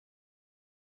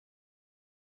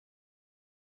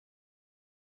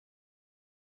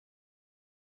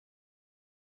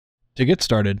To get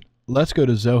started, let's go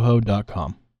to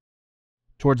zoho.com.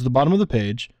 Towards the bottom of the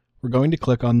page, we're going to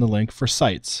click on the link for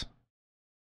Sites.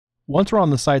 Once we're on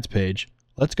the Sites page,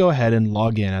 let's go ahead and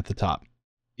log in at the top.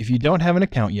 If you don't have an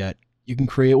account yet, you can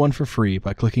create one for free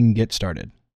by clicking Get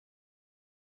Started.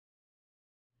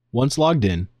 Once logged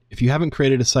in, if you haven't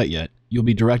created a site yet, you'll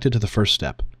be directed to the first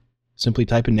step. Simply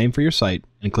type a name for your site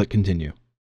and click Continue.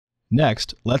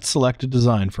 Next, let's select a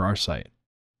design for our site.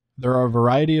 There are a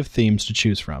variety of themes to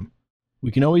choose from.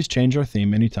 We can always change our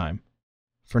theme anytime.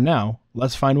 For now,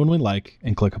 let's find one we like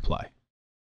and click Apply.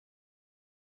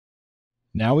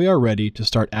 Now we are ready to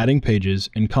start adding pages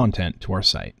and content to our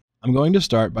site. I'm going to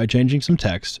start by changing some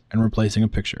text and replacing a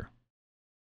picture.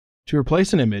 To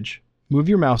replace an image, move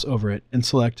your mouse over it and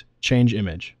select Change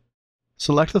Image.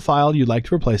 Select the file you'd like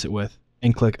to replace it with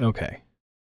and click OK.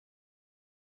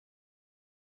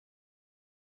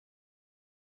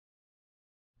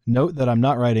 Note that I'm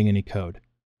not writing any code.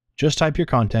 Just type your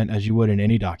content as you would in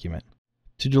any document.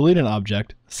 To delete an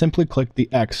object, simply click the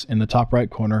X in the top right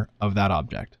corner of that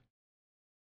object.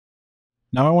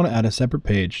 Now I want to add a separate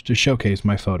page to showcase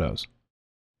my photos.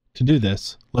 To do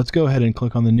this, let's go ahead and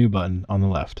click on the New button on the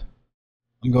left.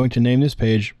 I'm going to name this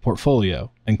page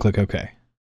Portfolio and click OK.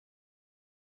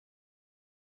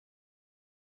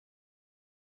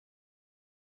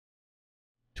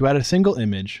 To add a single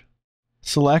image,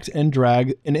 select and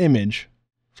drag an image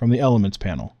from the Elements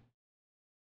panel.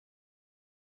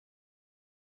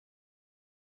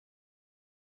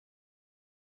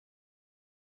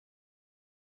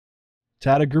 To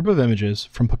add a group of images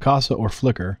from Picasa or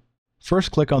Flickr,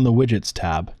 first click on the Widgets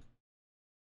tab,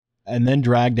 and then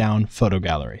drag down Photo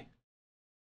Gallery.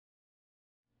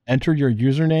 Enter your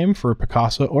username for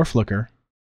Picasa or Flickr,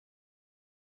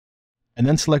 and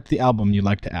then select the album you'd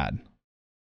like to add.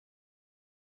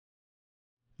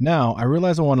 Now, I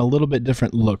realize I want a little bit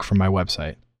different look for my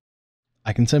website.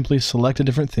 I can simply select a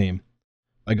different theme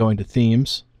by going to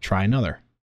Themes, try another.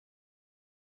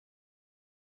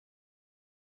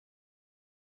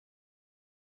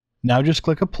 Now just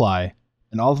click Apply,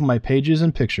 and all of my pages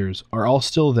and pictures are all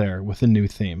still there with the new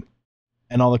theme,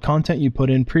 and all the content you put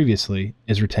in previously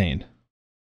is retained.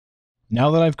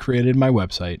 Now that I've created my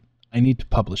website, I need to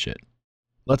publish it.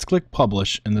 Let's click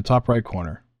Publish in the top right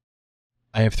corner.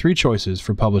 I have three choices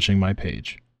for publishing my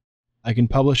page. I can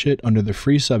publish it under the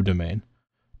free subdomain,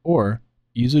 or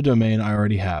use a domain I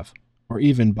already have, or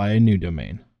even buy a new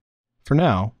domain. For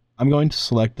now, I'm going to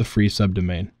select the free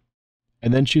subdomain,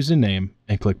 and then choose a name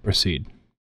and click Proceed.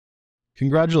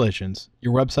 Congratulations,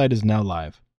 your website is now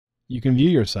live. You can view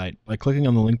your site by clicking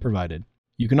on the link provided.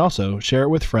 You can also share it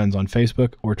with friends on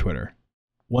Facebook or Twitter.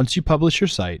 Once you publish your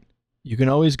site, you can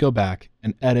always go back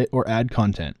and edit or add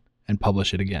content and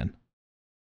publish it again.